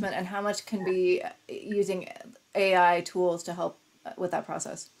human investment, and how much can be using AI tools to help with that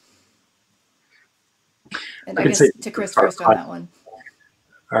process? And I guess to Chris first on that one.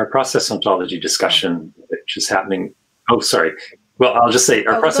 Our process ontology discussion, which is happening, well, I'll just say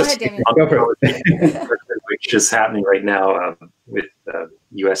our process ontology, which is happening right now with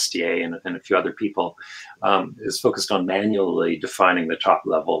USDA and a few other people, is focused on manually defining the top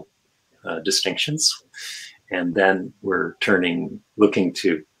level distinctions. And then we're looking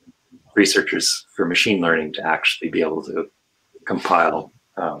to researchers for machine learning to actually be able to compile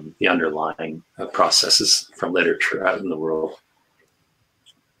the underlying processes from literature out in the world.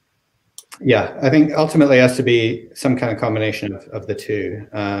 Yeah, I think ultimately it has to be some kind of combination of the two.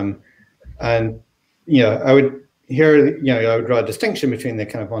 And, I would draw a distinction between the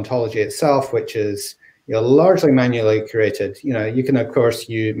kind of ontology itself, which is, largely manually curated. You can, of course,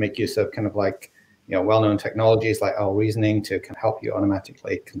 make use of kind of like, well-known technologies like owl reasoning to kind of help you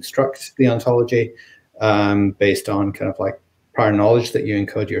automatically construct the ontology based on kind of like prior knowledge that you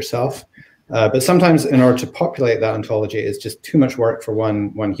encode yourself. But sometimes in order to populate that ontology, it's just too much work for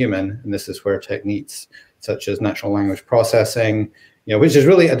one human. And this is where techniques such as natural language processing, which has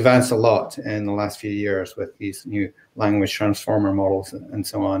really advanced a lot in the last few years with these new language transformer models and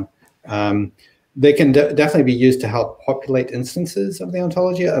so on. They can definitely be used to help populate instances of the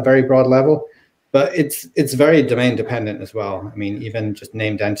ontology at a very broad level. But it's very domain dependent as well. I mean, even just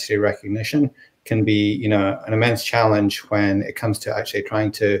named entity recognition can be, an immense challenge when it comes to actually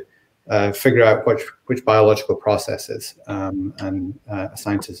trying to figure out which biological processes a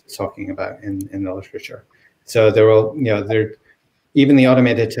scientist is talking about in the literature. So even the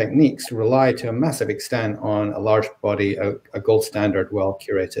automated techniques rely to a massive extent on a large body, a gold standard, well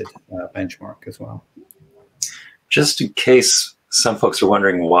curated benchmark as well. Just in case some folks are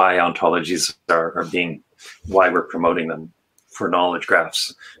wondering why ontologies why we're promoting them for knowledge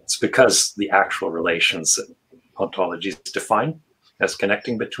graphs, it's because the actual relations that ontologies define as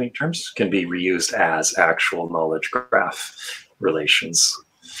connecting between terms can be reused as actual knowledge graph relations.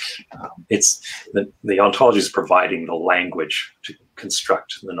 It's the ontology is providing the language to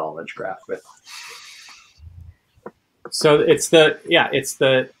construct the knowledge graph with. So it's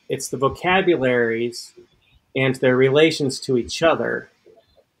the vocabularies and their relations to each other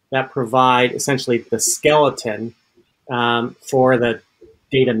that provide essentially the skeleton for the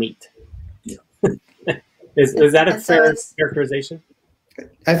data meat. Yeah. Is that a fair characterization?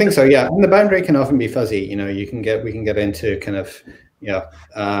 I think so. Yeah, and the boundary can often be fuzzy. You know, we can get into kind of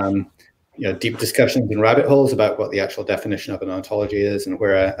deep discussions and rabbit holes about what the actual definition of an ontology is and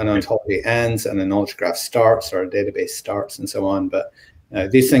where an ontology ends and a knowledge graph starts or a database starts and so on. But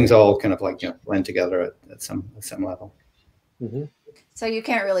these things all kind of like blend together at some level. Mm-hmm. So you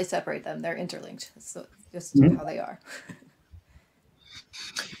can't really separate them; they're interlinked. So just how they are.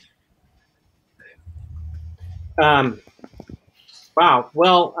 Wow.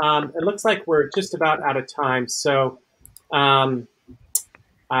 Well, it looks like we're just about out of time. So I'd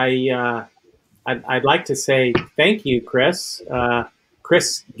like to say thank you, Chris.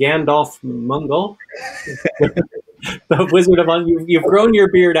 Chris Gandalf Mungall, the Wizard of you've grown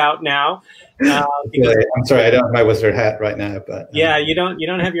your beard out now. I'm sorry, I don't have my wizard hat right now, but yeah, you don't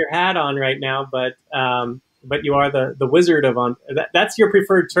have your hat on right now, but you are the Wizard of that's your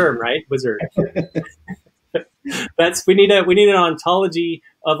preferred term, right? Wizard. We need an ontology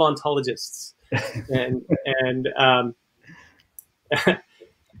of ontologists, and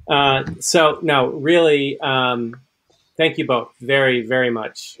so no, really, thank you both very, very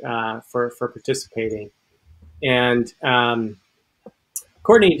much for participating. And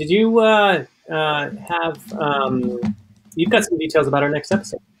Courtney, did you have you've got some details about our next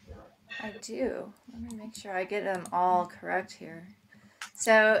episode? I do. Let me make sure I get them all correct here.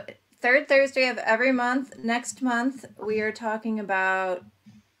 So, third Thursday of every month, next month, we are talking about,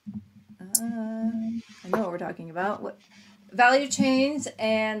 I know what we're talking about, value chains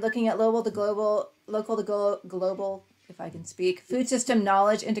and looking at local to global, if I can speak, food system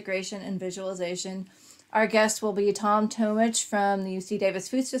knowledge, integration, and visualization. Our guest will be Tom Tomich from the UC Davis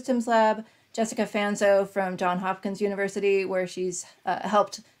Food Systems Lab, Jessica Fanzo from Johns Hopkins University, where she's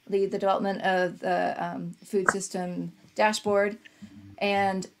helped lead the development of the food system dashboard,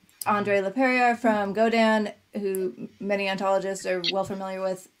 and Andre LaPeria from Godan, who many ontologists are well familiar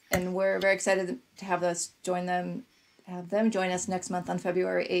with, and we're very excited to have them join us next month on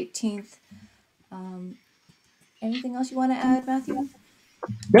February 18th. Anything else you want to add, Matthew?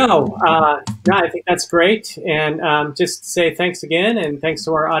 No, I think that's great. And just say thanks again, and thanks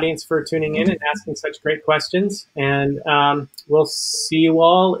to our audience for tuning in and asking such great questions. And we'll see you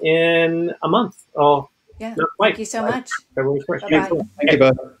all in a month. Oh, yeah. Thank you so much. February 1st. Bye-bye. Thank you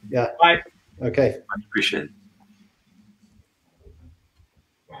both. Yeah. Bye. Okay. I appreciate it.